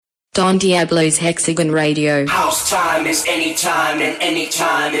Don Diablo's Hexagon Radio. House time is anytime, and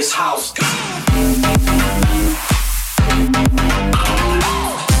anytime is house.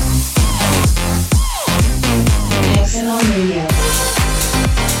 Hexagon Radio.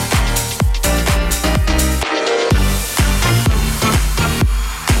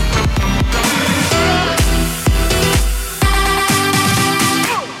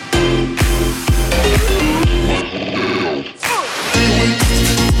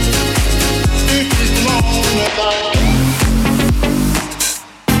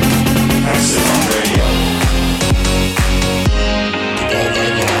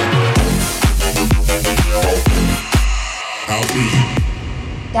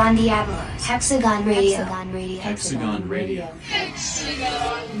 Don Diablo's Hexagon Radio.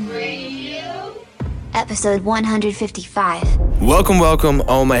 Hexagon Radio. Episode 155. Welcome,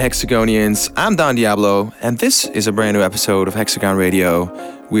 all my Hexagonians. I'm Don Diablo, and this is a brand new episode of Hexagon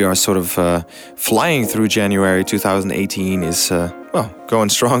Radio. We are sort of flying through January 2018. Is going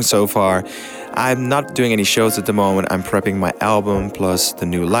strong so far. I'm not doing any shows at the moment. I'm prepping my album, plus the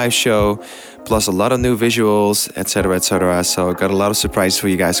new live show, plus a lot of new visuals, etc., etc. So I got a lot of surprises for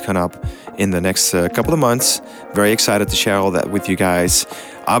you guys coming up in the next couple of months. Very excited to share all that with you guys.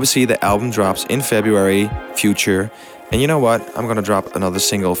 Obviously, the album drops in February, Future. And you know what? I'm gonna drop another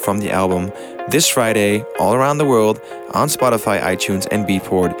single from the album this Friday all around the world on Spotify, iTunes, and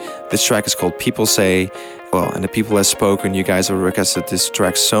Beatport. This track is called People Say. Well, and the people have spoken. You guys have requested this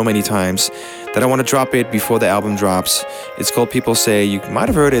track so many times that I want to drop it before the album drops. It's called People Say. You might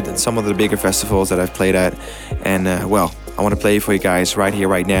have heard it at some of the bigger festivals that I've played at. And I want to play it for you guys right here,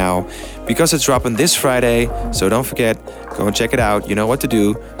 right now, because it's dropping this Friday. So don't forget, go and check it out. You know what to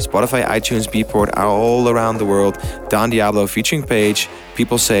do. Spotify, iTunes, Beatport are all around the world. Don Diablo featuring page.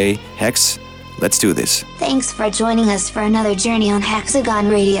 People Say. Hex, let's do this. Thanks for joining us for another journey on Hexagon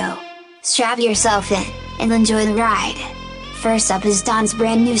Radio. Strap yourself in and enjoy the ride. First up is Don's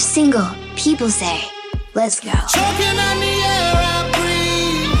brand new single, People Say. Let's go. Choking on the air I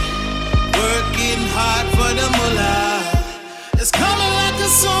breathe, working hard for the mullah. It's coming like a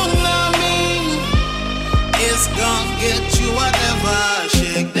tsunami. It's gonna get you whatever.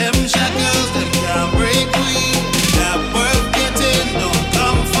 Shake them shackles, them can't break free. That worth getting don't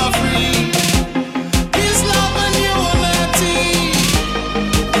come for free. Peace, love, and unity.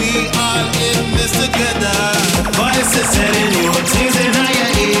 We all in this together. Voices telling you things in your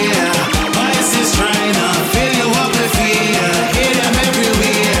ear. Voices trying to fill you up with fear. Hear them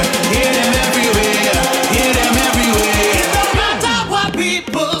everywhere. Hear them everywhere. Hear them everywhere. It don't matter what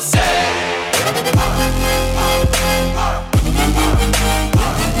people say.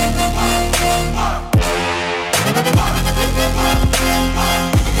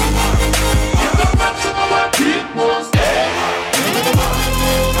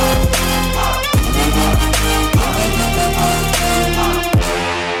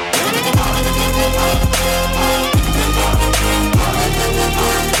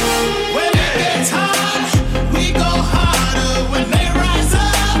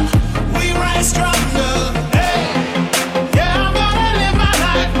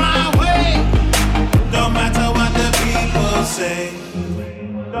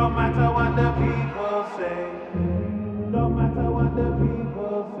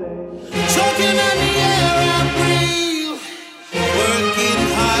 Choking on the air I breathe, working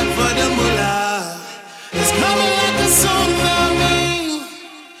hard for the mullah. It's coming like a tsunami.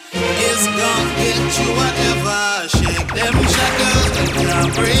 It's gonna get you whatever. Shake them shackles, they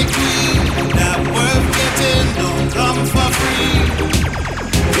can't break free. That worth getting don't come for free.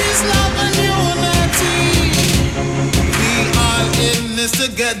 Peace, love, and unity. We all in this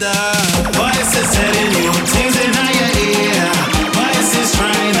together. Voices telling you things in your ear. Voices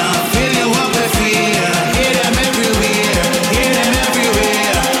trying to fill you up with fear. Hear them everywhere. Hear them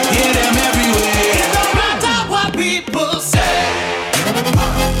everywhere. Hear them everywhere. It don't matter what people say.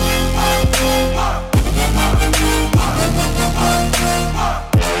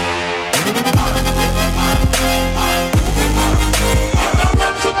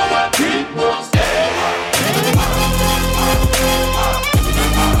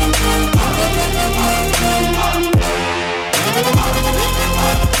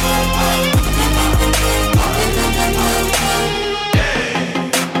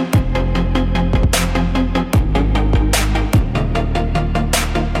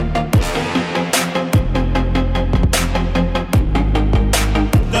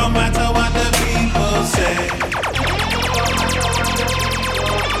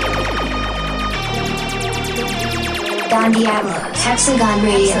 Don Diablo, Hexagon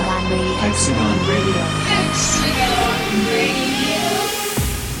Radio. Hexagon Radio.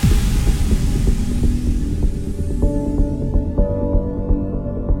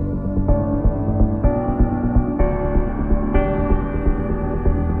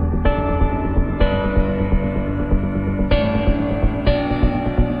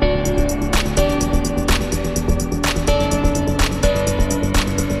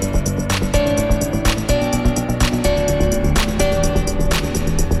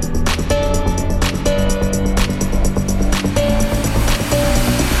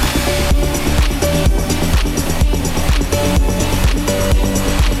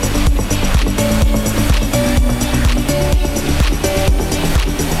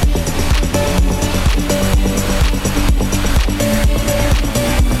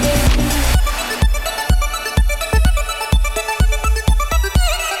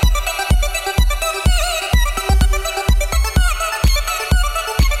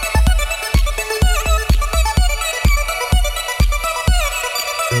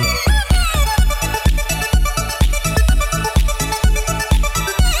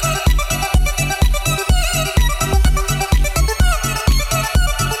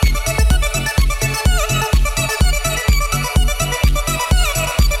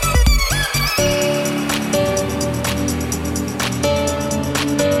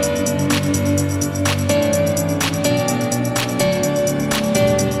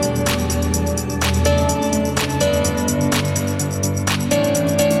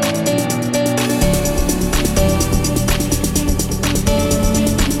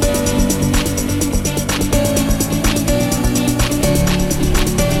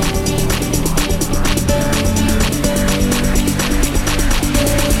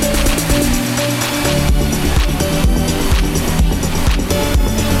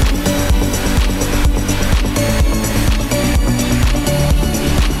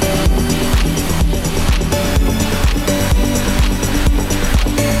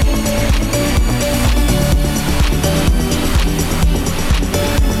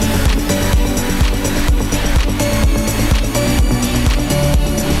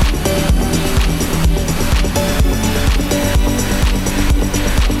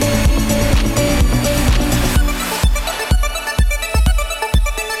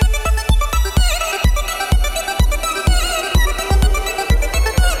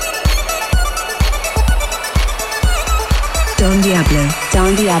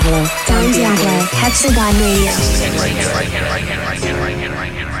 Don Diablo. Don Diablo. Hexagon Radio.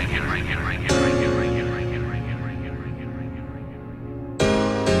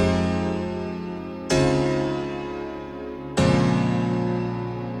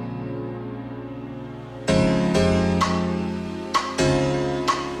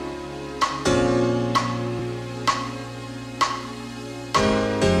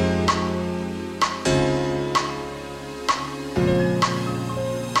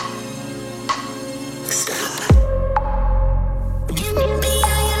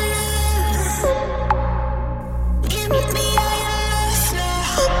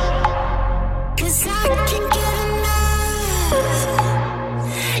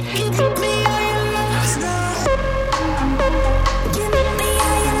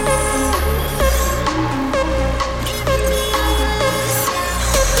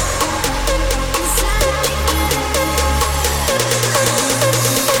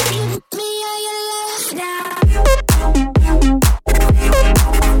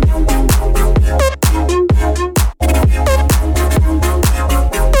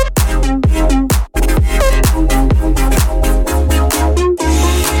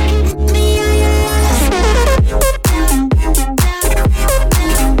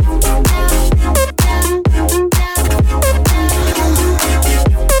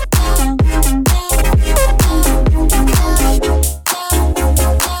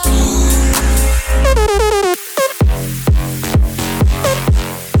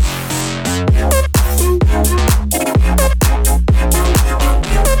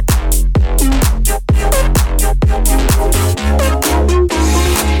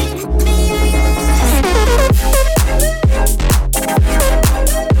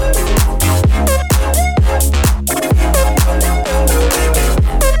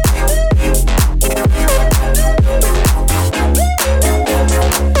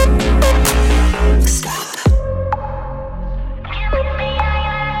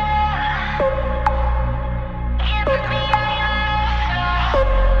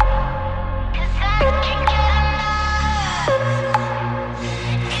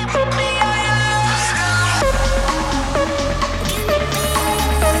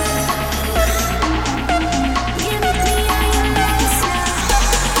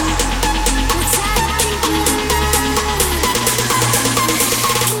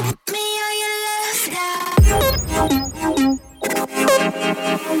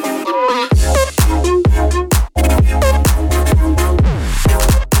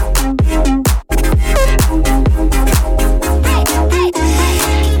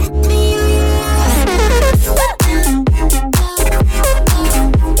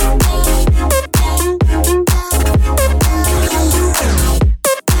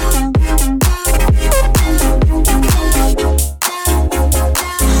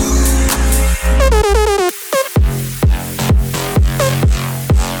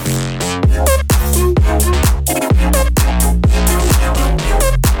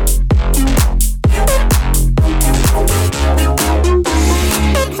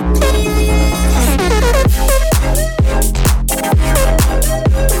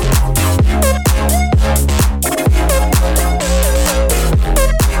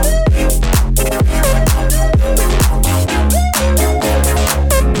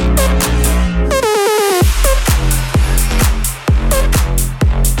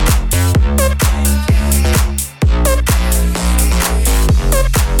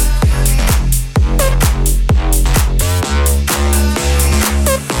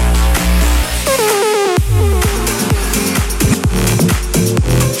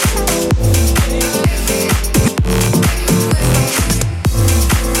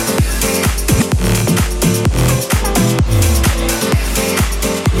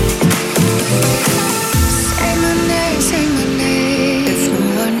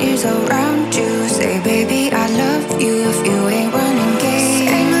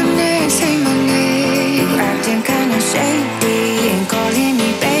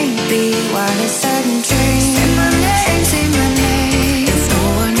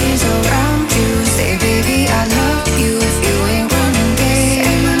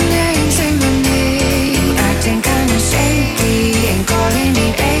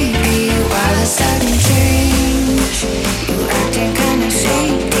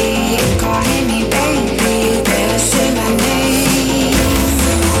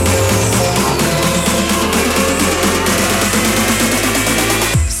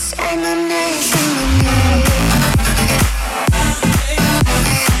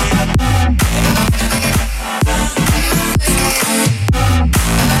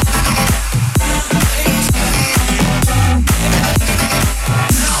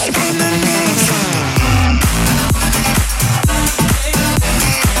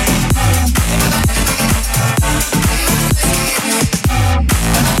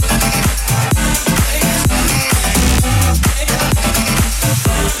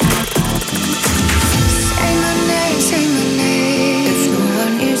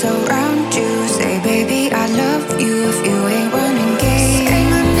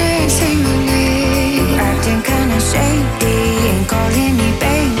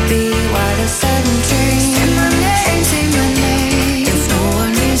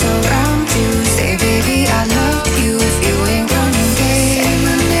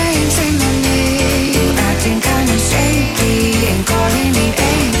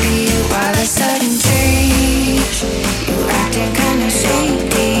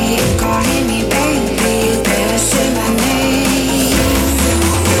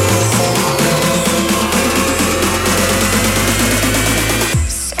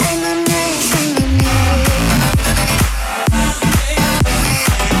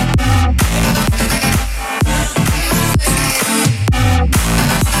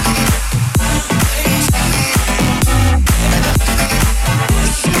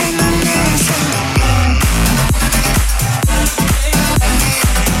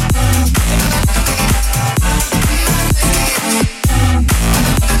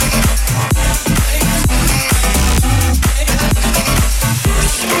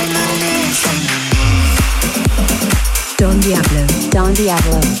 Don Diablo. Don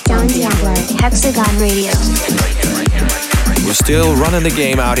Diablo. Don Diablo. Hexagon Radio. We're still running the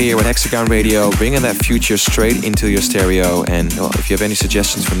game out here with Hexagon Radio, bringing that future straight into your stereo. And well, if you have any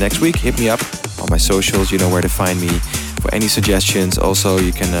suggestions for next week, hit me up on my socials. You know where to find me for any suggestions. Also,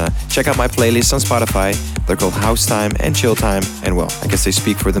 you can check out my playlists on Spotify. They're called House Time and Chill Time. And well, I guess they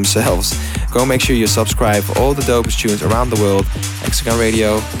speak for themselves. Go make sure you subscribe for all the dopest tunes around the world. Hexagon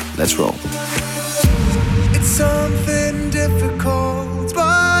Radio, let's roll. It's something difficult, but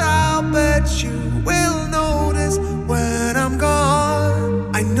I'll bet you will notice when I'm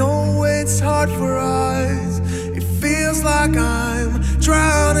gone. I know it's hard for us. It feels like I'm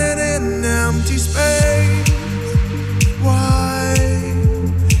drowning in empty space. Why?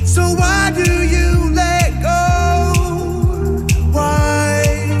 So why do you let go? Why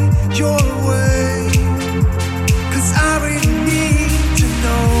you're away? 'Cause I really need to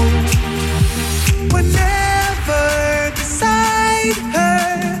know. Whenever beside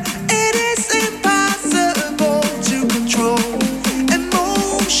her, it is impossible to control.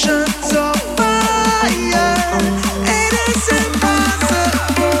 Emotions on fire, it is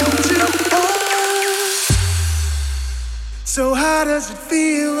impossible to hold. So how does it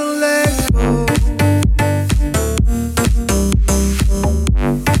feel to let go?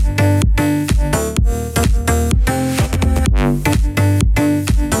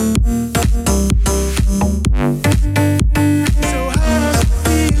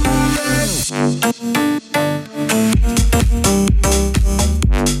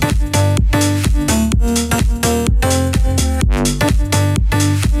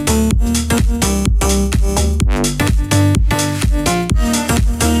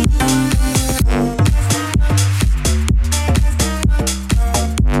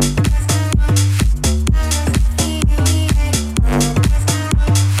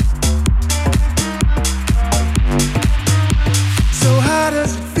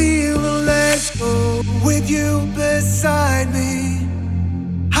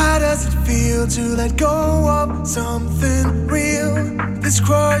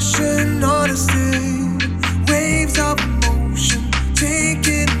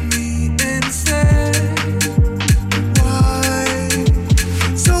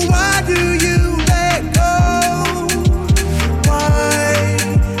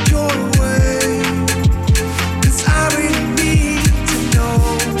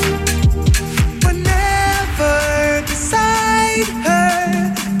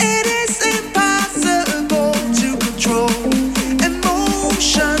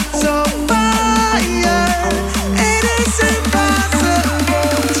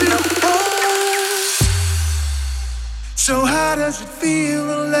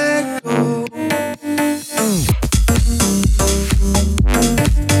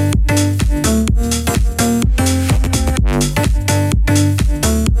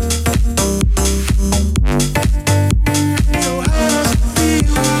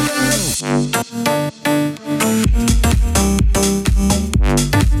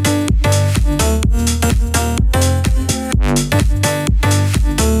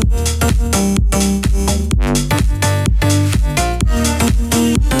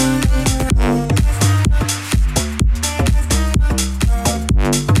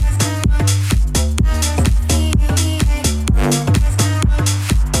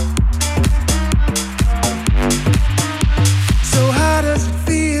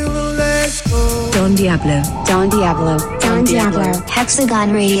 Don Diablo. Don Diablo.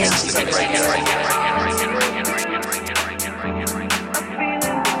 Hexagon Radio.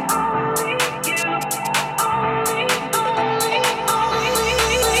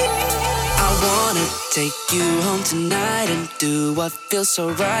 Take you home tonight and do what feels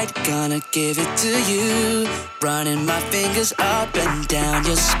so right. Gonna give it to you. Running my fingers up and down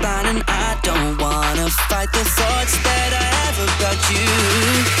your spine, and I don't wanna fight the thoughts that I have about you.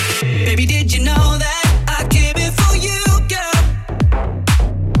 Baby, did you know that I came here for you, girl?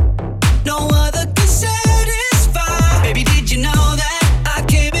 No other can satisfy. Baby, did you know that I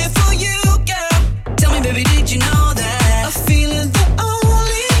came here for you, girl? Tell me, baby, did you know that a feeling that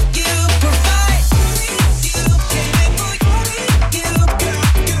only you provide?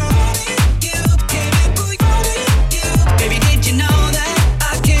 Baby, did you know that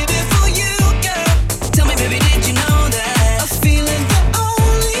I came here for you, girl? Tell me, baby, did you know that a feeling that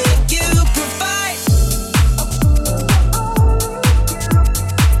only you provide?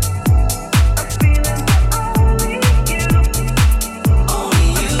 Only you can provide. Only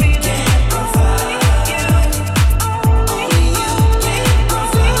you can provide.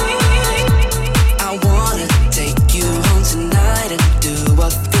 I wanna take you home tonight and do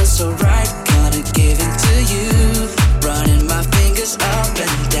what feels so right. Gonna give it to you. Running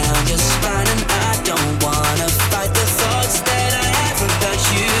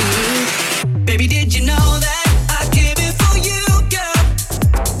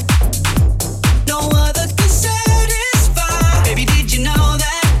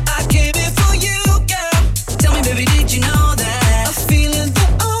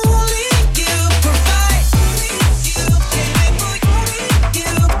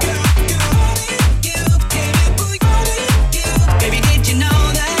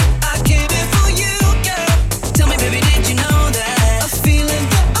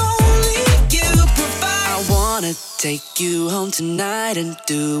home tonight and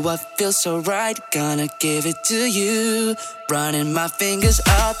do what feels so right. Gonna give it to you. Running my fingers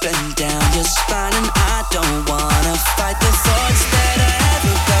up and down your spine, and I don't wanna fight the thoughts that I have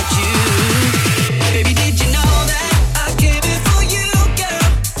about you. Baby, did you know that I gave it for you, girl?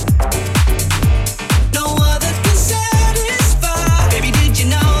 No other can satisfy. Baby, did you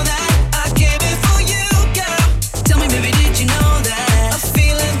know that I gave it for you, girl? Tell me, baby, did you know that? A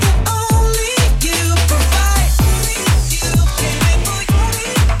feeling that only you provide. You gave it for you,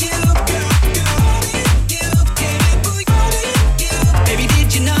 girl. You gave it for you. Baby, did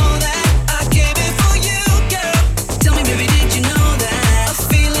you know that I gave it for you, girl? Tell me, baby, did you know that? A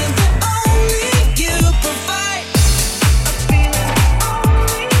feeling that only you provide. A feeling that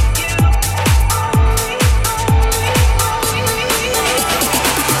only you.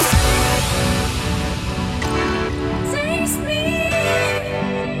 Taste me,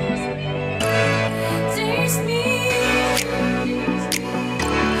 taste me,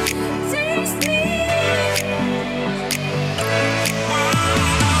 taste me.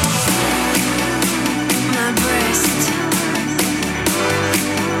 My breast,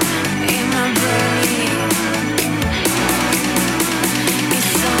 in my belly.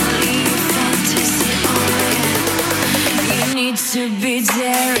 It's only a fantasy, oh yeah. You need to be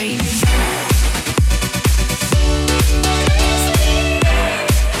daring.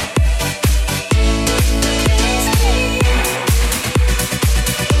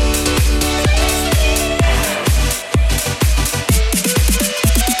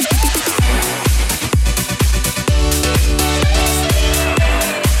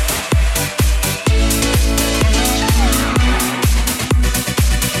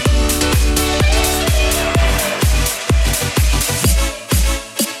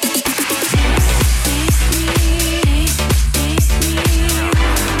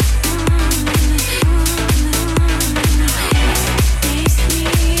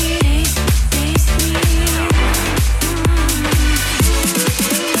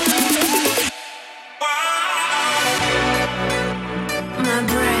 My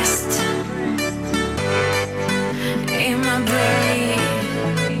breast, in my belly.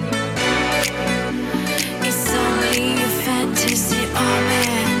 It's only a fantasy, oh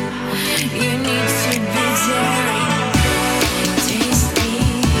man. You need to be daring. Taste me,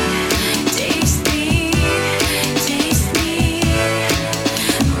 taste me, taste me.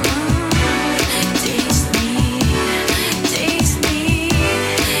 Taste me, taste me,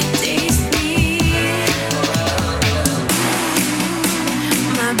 taste me.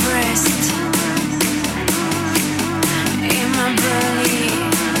 My breast, in my belly.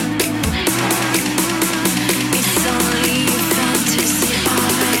 It's only a fantasy, oh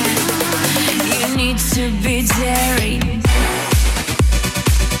man. You need to be daring.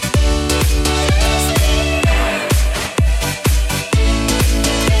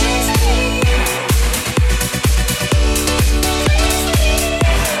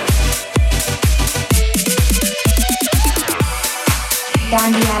 Don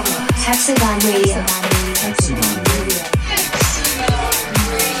Diablo, Hexagon Radio.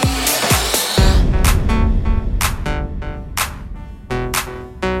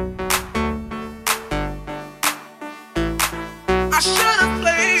 I should've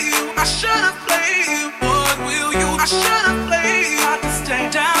played you, I should've played you. What will you? I should've played you, I can stay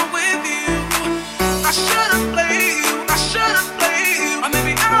down with you. I should've played you, I should've played you. Or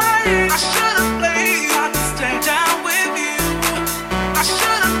maybe I should've played you, I can stay down with you. I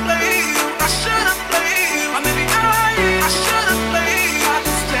should've played you, I should've played you. Or maybe I should've played you, I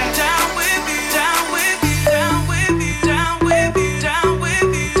can stay down with you, down with you, down with you, down with you, down with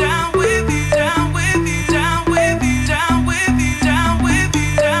you, down with you, down with you, down with you, down with you, down with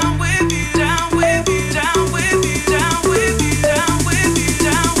you, down with you, down with you, down with you, down with you, down with you,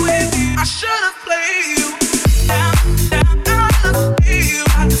 down with you. I should've played you, down, down, down, you.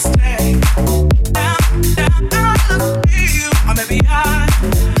 I had to stay, down, down, down, you. Or maybe I,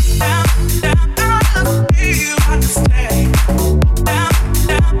 down, down, down, you. I had to stay, down,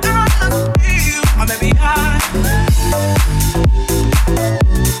 down, down, you. Or maybe I.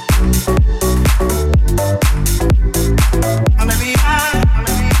 Or maybe I.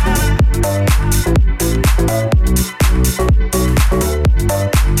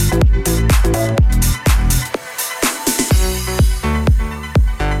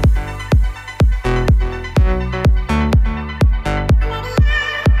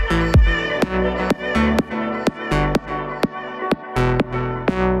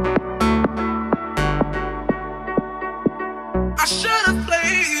 I should've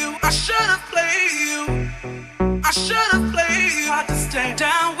played you, I should've played you. I should've played you, had to stay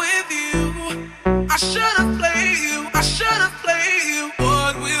down with you. I should've played you, I should've played you.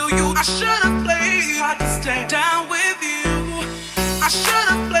 you? I should've played you. Had to stay down with you. I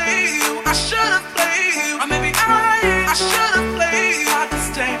should've played you. I should've played you. Or maybe I should've played you. Had to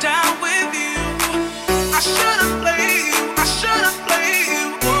stay down with you. I should've played you. I should've played you.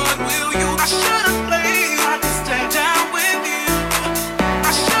 What will you? I should've played you. Had to stay down with you.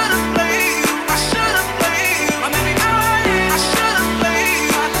 I should've played you. I should've played you. Or maybe I should've played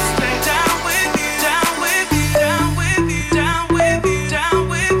you. Had to stay down with you. Down with you. Down with you. Down with you. Down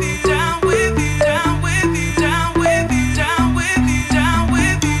with you. Down with you. Down with you. Down with you. Down with you. Down with you. Down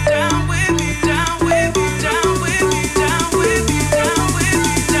with you. Down with you. Down with you. Down with you. Down with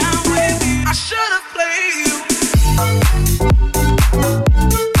you. Down with you. I should've played you.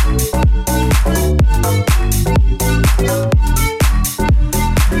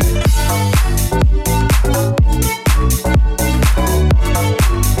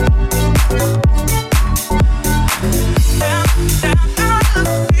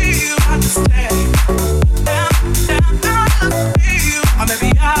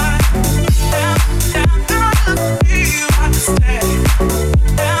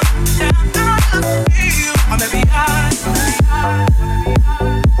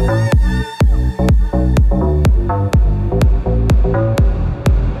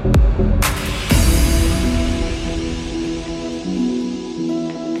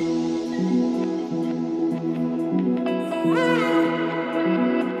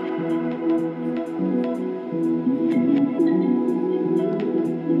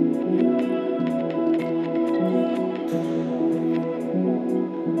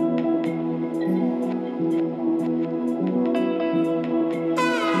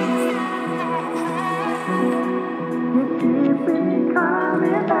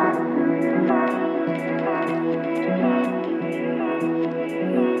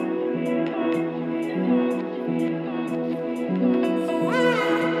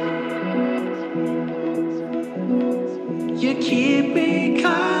 You keep me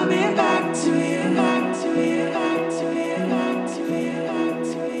coming back to you, back to you, back to you, back to you, back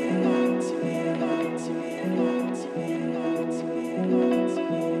to you, back to you, back to you, back to you, back to you, back to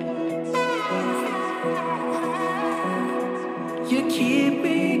you. You keep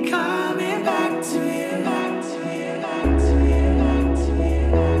me coming back to you, back to you, back to you, back to you,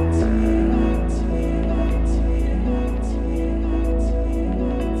 back to you, back to you, back to you, back to you, back to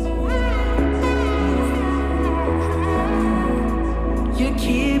you. You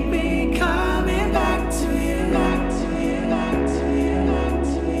keep me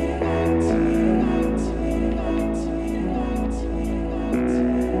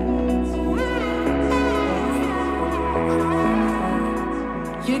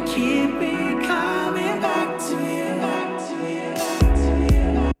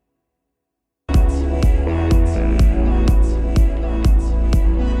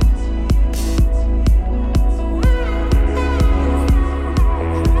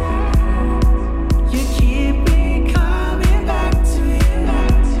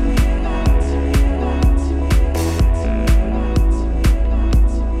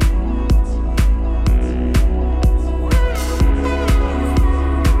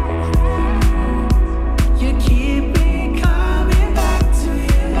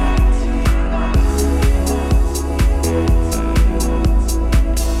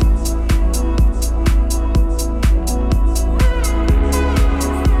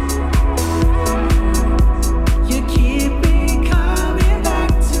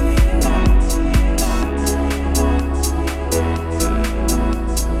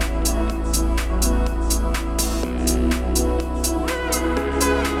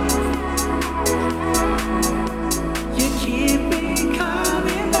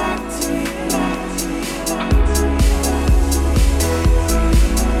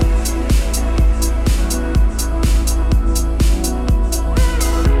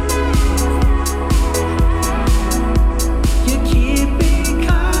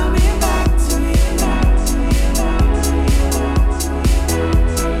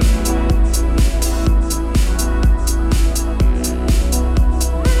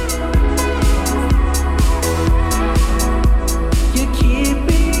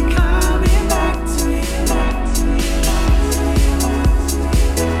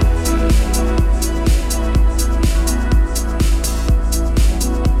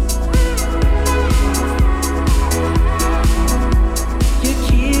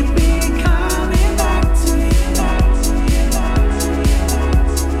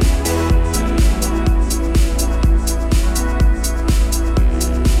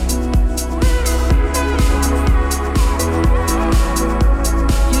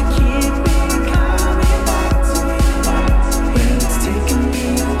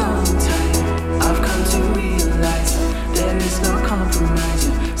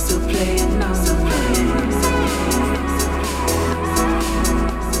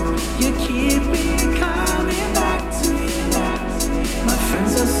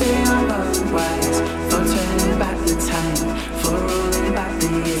clockwise, for turning back the time, for rolling back the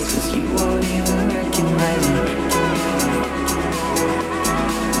years, 'cause you won't even recognize me.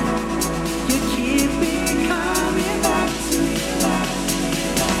 You keep me coming back to you.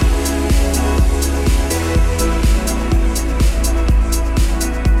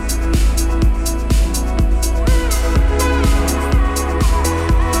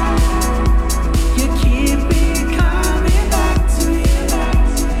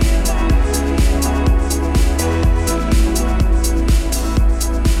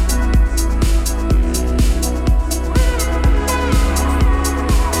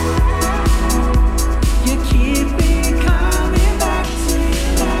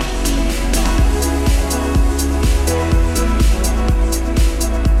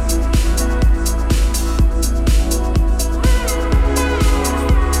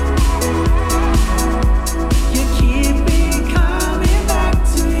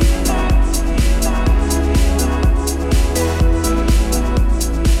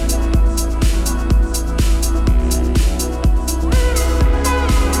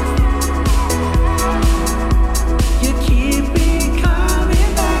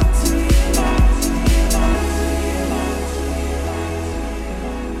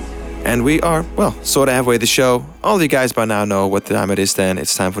 And we are, well, sort of halfway the show. All of you guys by now know what time it is then.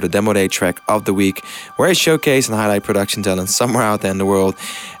 It's time for the Demo Day track of the week, where I showcase and highlight production talent somewhere out there in the world.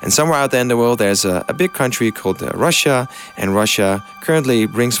 And somewhere out there in the world, there's a big country called Russia. And Russia currently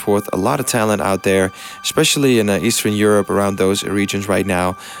brings forth a lot of talent out there, especially in Eastern Europe, around those regions right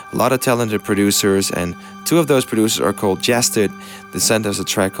now. A lot of talented producers, and two of those producers are called Jasted. They sent us a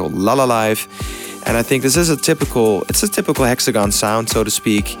track called La La Live. And I think this is a typical Hexagon sound, so to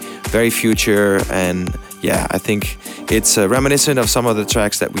speak, very future, and yeah, I think it's reminiscent of some of the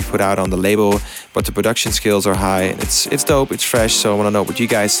tracks that we put out on the label, but the production skills are high. It's dope, it's fresh, so I want to know what you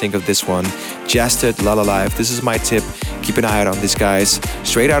guys think of this one. Jasted, La La Live, this is my tip. Keep an eye out on these guys.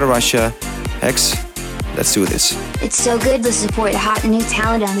 Straight out of Russia. Hex, let's do this. It's so good to support hot and new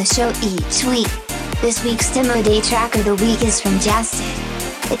talent on the show each week. This week's Demo Day track of the week is from Jasted.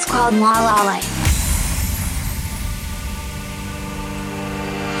 It's called La La Live.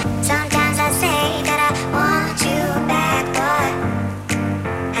 Sometimes I say that I want you back, but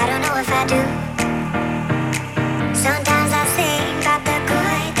I don't know if I do. Sometimes I think about the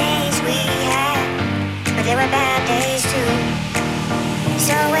good days we had, but there were bad days too.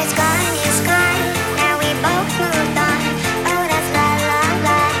 So it's gone, now we both moved on. Oh, that's la la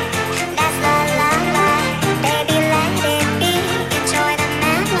la, that's la la la. Baby, let it be, enjoy the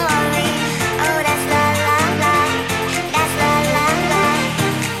memory. Oh,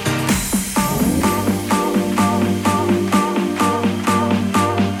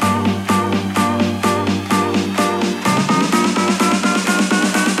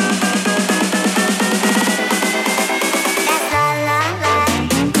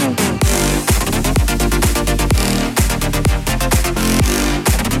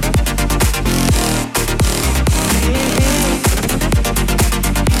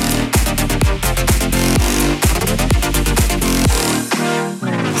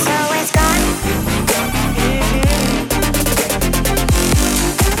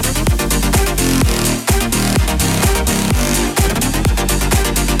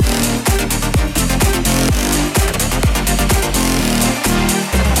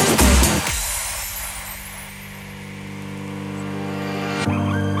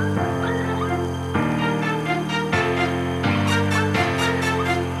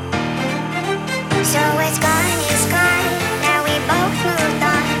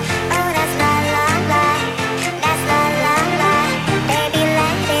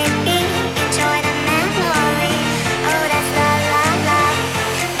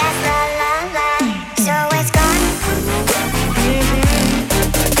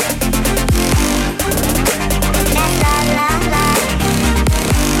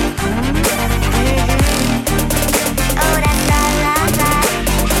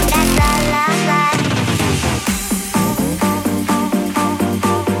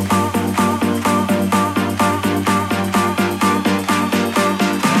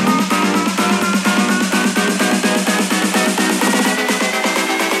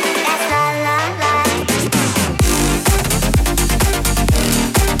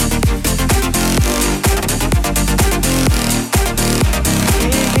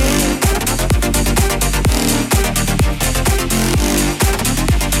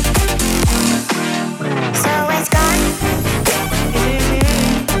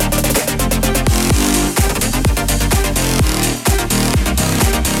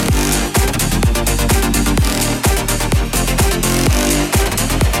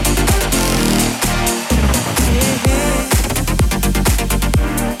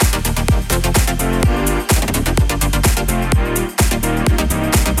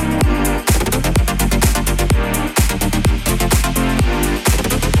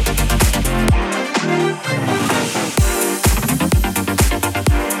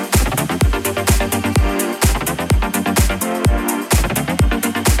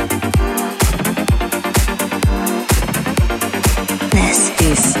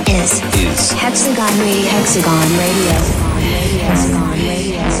 is Hexagon Radio. Hexagon Radio. Hexagon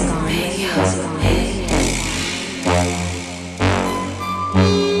Radio. Hexagon Radio.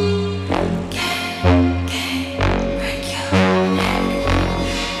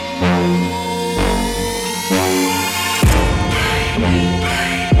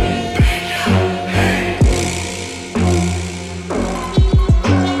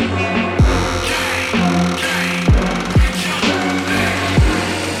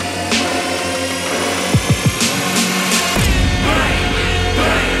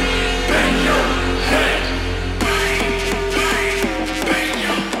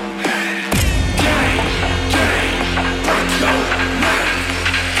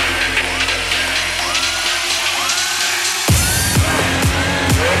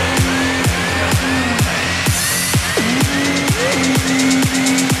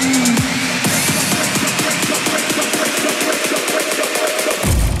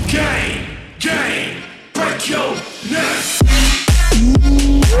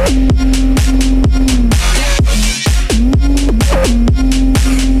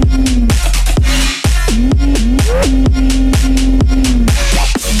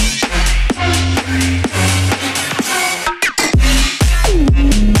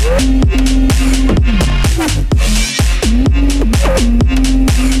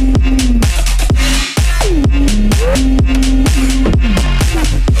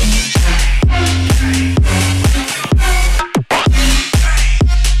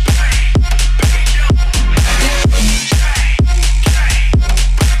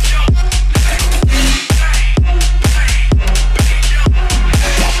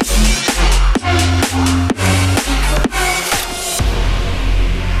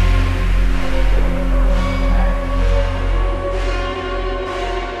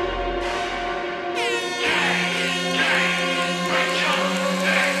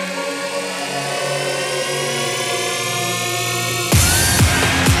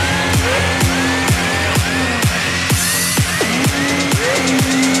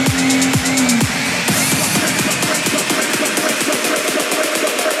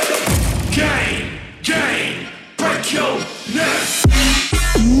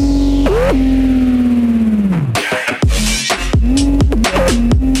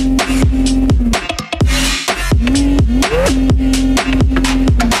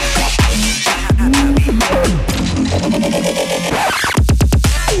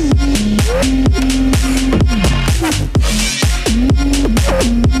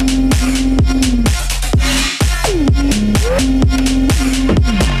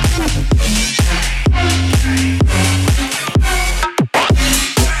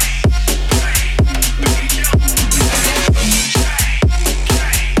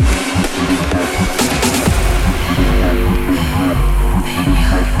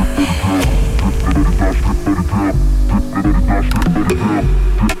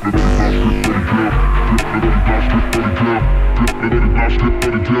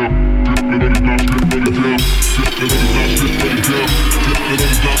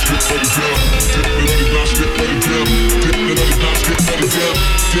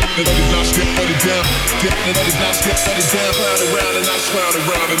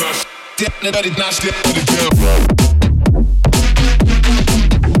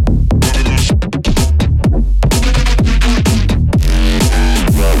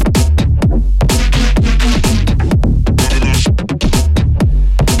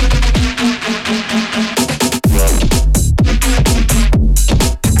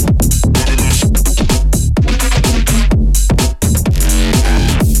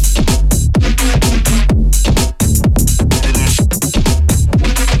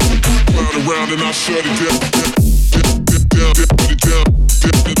 And I shut it down.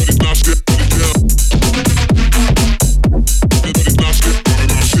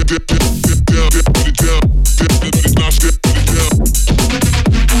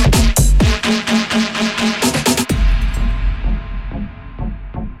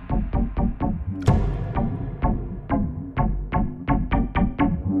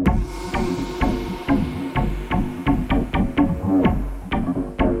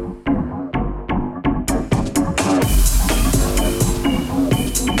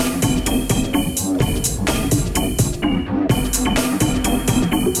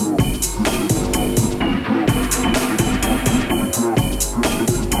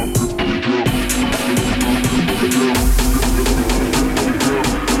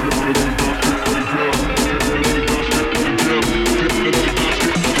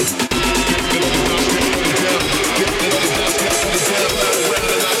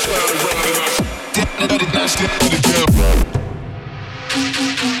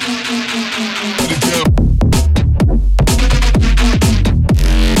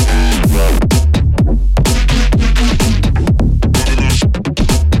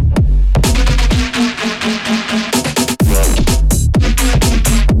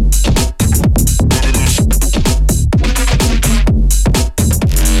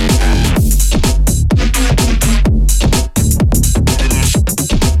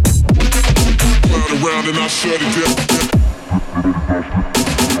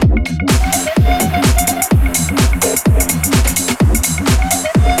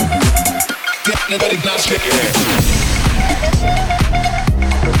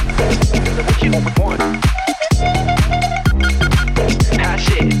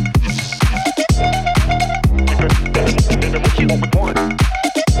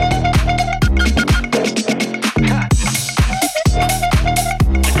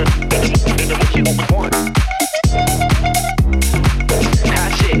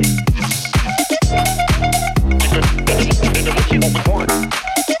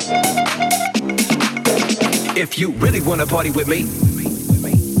 If you really wanna party with me,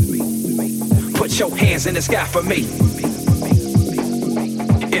 put your hands in the sky for me.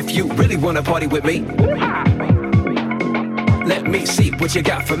 If you really wanna party with me, let me see what you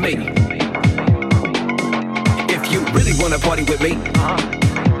got for me. If you really wanna party with me,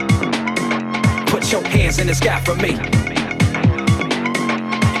 put your hands in the sky for me.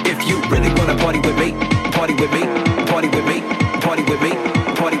 If you really wanna party with me, party with me, party with me, party with me,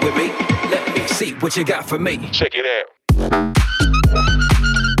 party with me, let me see what you got for me. Check it out.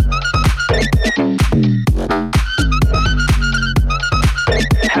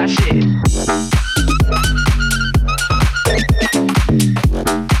 Hot shit.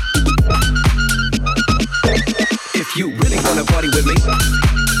 If you really wanna party with me,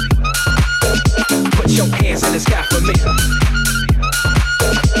 put your hands in the sky for me.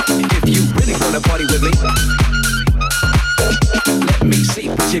 If you really wanna party with me, let me see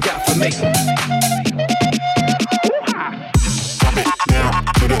what you got for me. Drop it down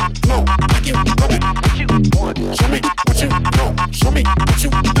to the floor, like you love it. What you want? Show me what you know. Show me what you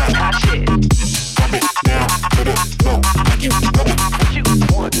got. Hot shit. Drop it down to the floor, like you love it. What you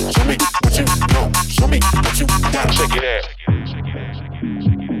want? Show me what you know. Show me what you got. Check it out.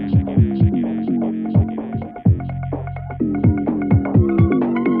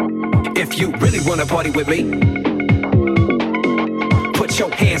 If you really wanna party with me, put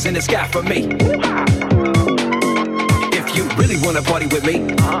your hands in the sky for me. If you really wanna party with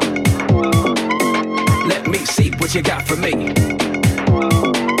me, let me see what you got for me.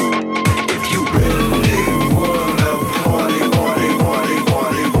 If you really wanna party, party, party,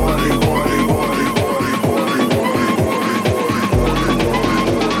 party, party, party, party, party, party,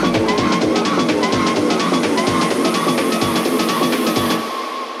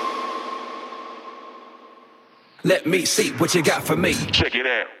 let me see what you got for me. Check it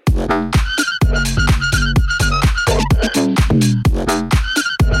out.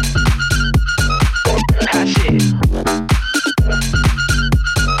 Hot shit.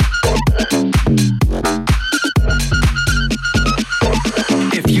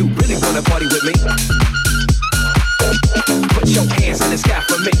 If you really wanna party with me, put your hands in the sky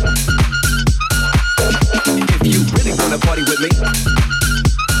for me. If you really wanna party with me,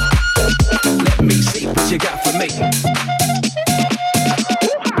 let me see what you got for me.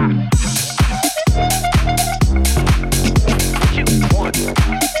 What you want?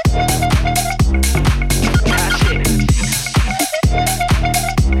 Hot shit.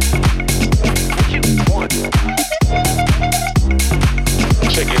 What you want?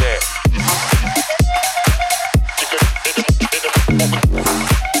 Check it out.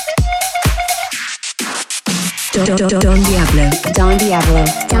 Don Diablo. Don Diablo.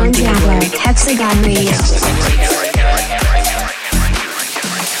 Don Diablo, Hexagon Radio.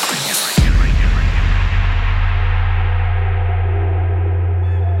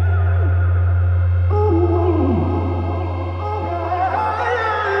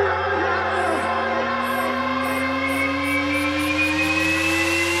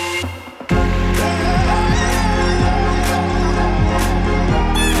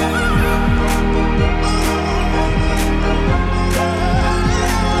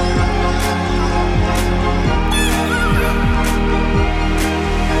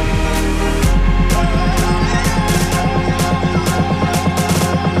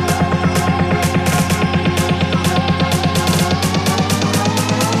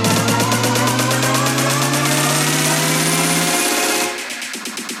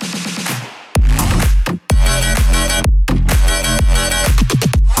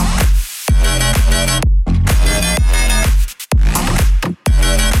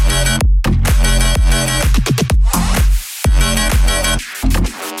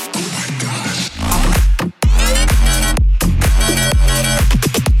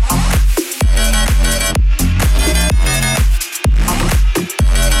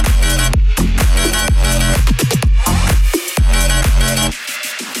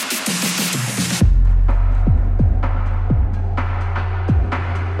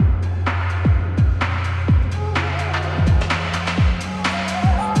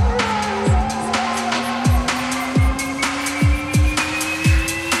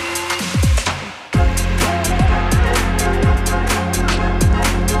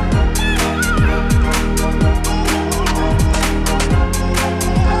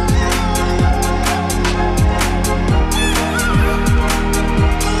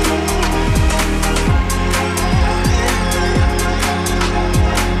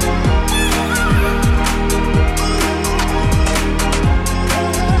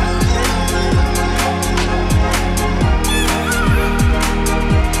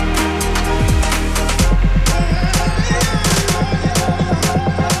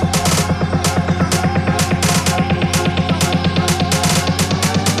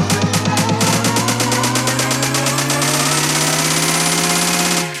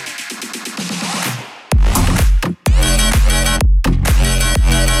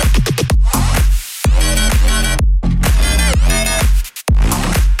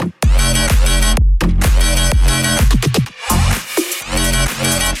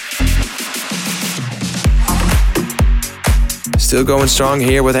 Still going strong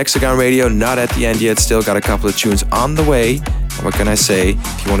here with Hexagon Radio, not at the end yet, still got a couple of tunes on the way. And what can I say?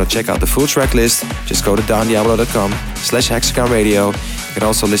 If you want to check out the full track list, just go to dondiablo.com/Hexagon Radio. You can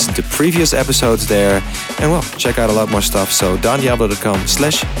also listen to previous episodes there, and well, check out a lot more stuff. So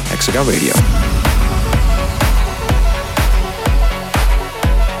dondiablo.com/Hexagon Radio.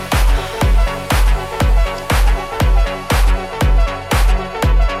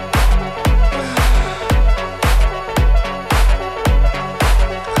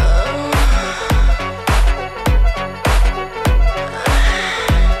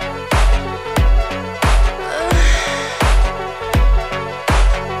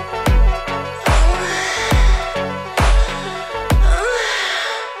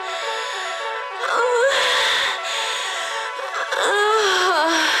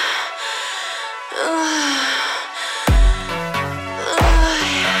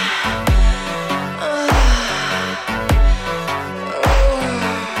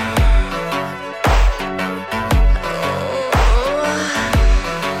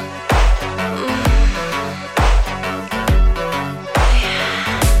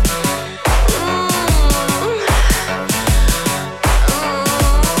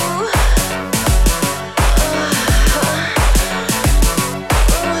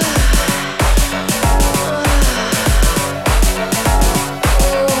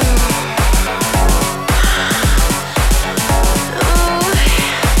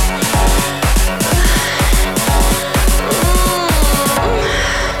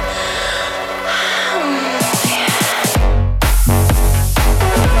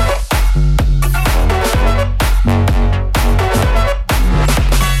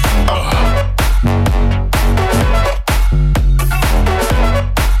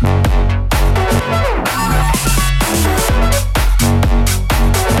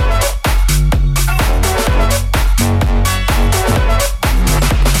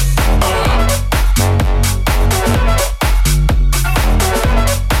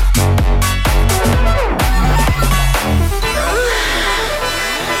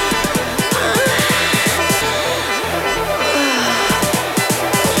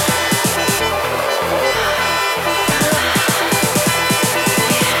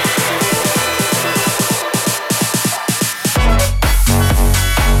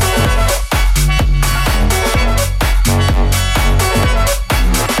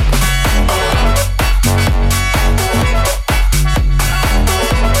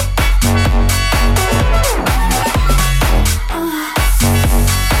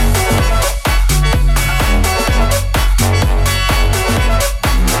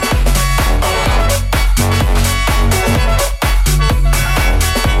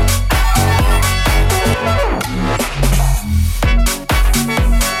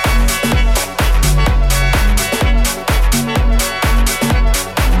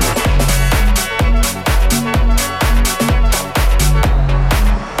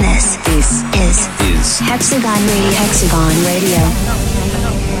 Hexagon Radio.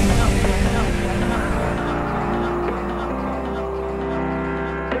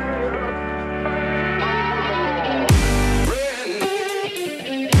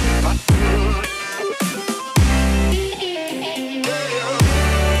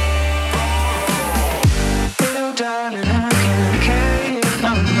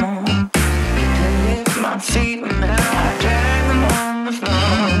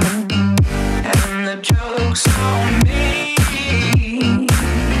 Joke's on me.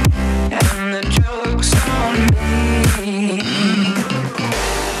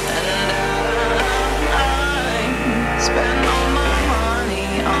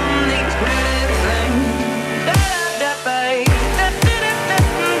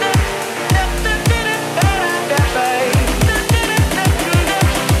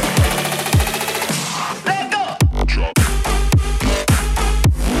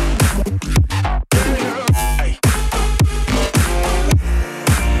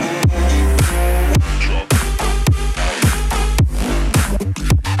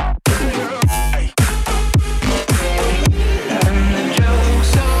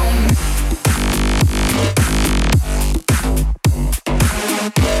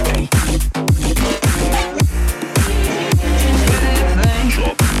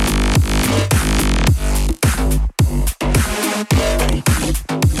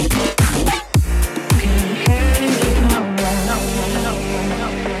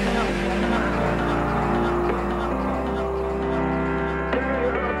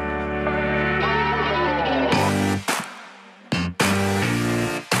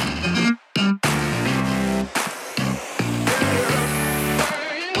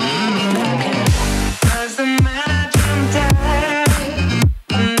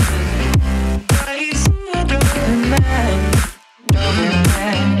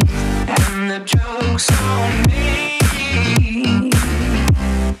 and the joke's on me.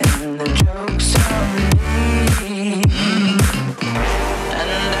 And the joke's on me.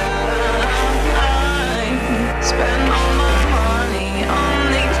 And I spend all my money on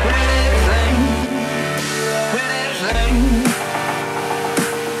these pretty things, pretty things.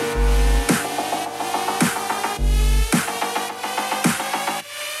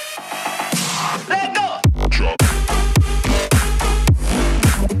 Let go. Drop.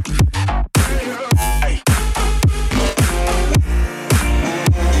 Hey.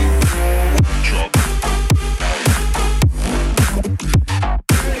 Drop.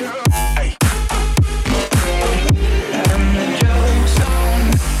 Hey. And the joke's on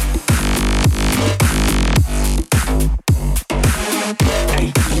me. Hey.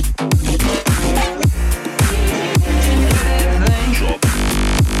 Drop.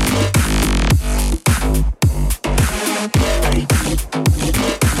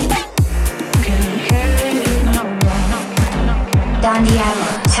 Don Diablo,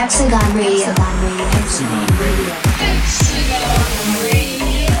 Hexagon Radio. Hexagon Radio.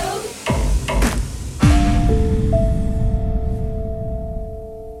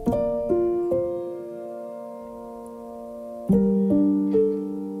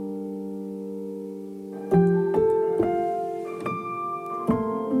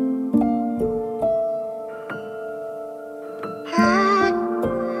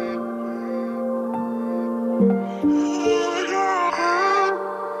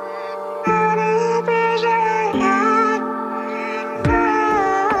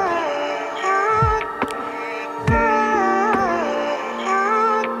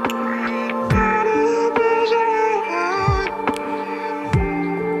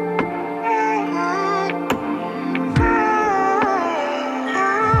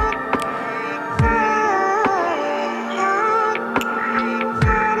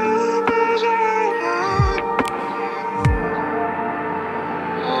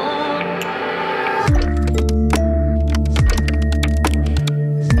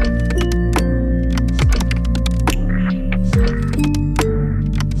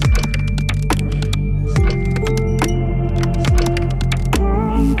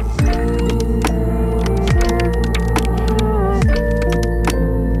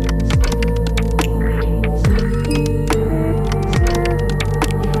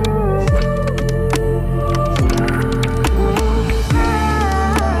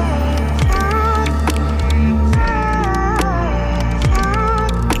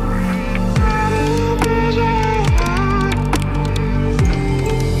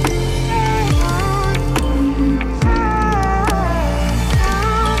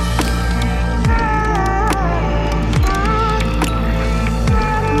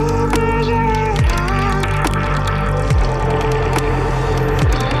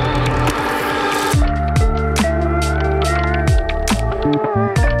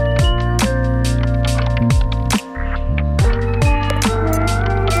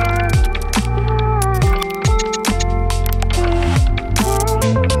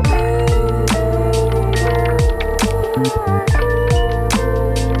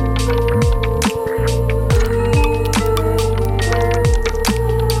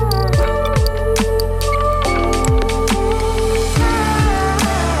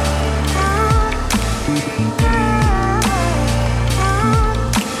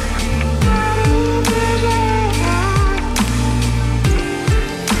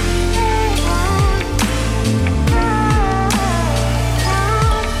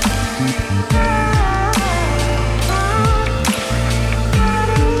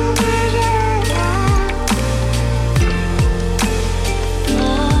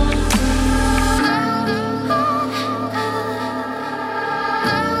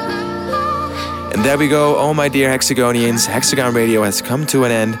 There we go, oh my dear Hexagonians. Hexagon Radio has come to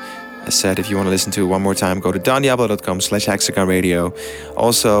an end. As said, if you want to listen to it one more time, go to dondiablo.com/Hexagon Radio.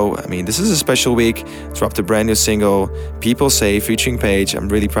 Also, I mean, this is a special week. Dropped a brand new single, People Say, featuring Paige. I'm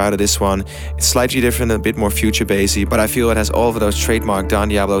really proud of this one. It's slightly different, a bit more future-basy, but I feel it has all of those trademark Don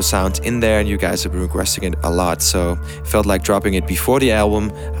Diablo sounds in there, and you guys have been requesting it a lot, so felt like dropping it before the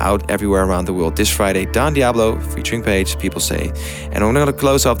album, out everywhere around the world this Friday. Don Diablo, featuring Paige, People Say. And I'm going to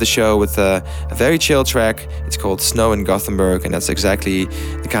close off the show with a very chill track. It's called Snow in Gothenburg, and that's exactly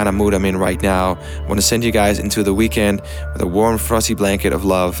the kind of mood I'm in right now. I want to send you guys into the weekend with a warm, frosty blanket of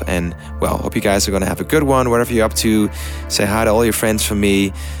love, and well, hope you guys are going to have a good one, whatever you're up to. Say hi to all your friends from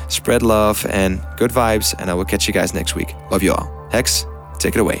me, spread love and good vibes, and I will catch you guys next week. Love you all. Hex,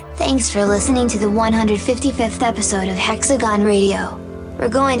 take it away. Thanks for listening to the 155th episode of Hexagon Radio. We're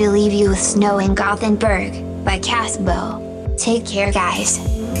going to leave you with Snow in Gothenburg by Casbo. Take care,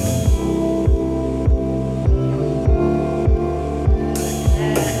 guys.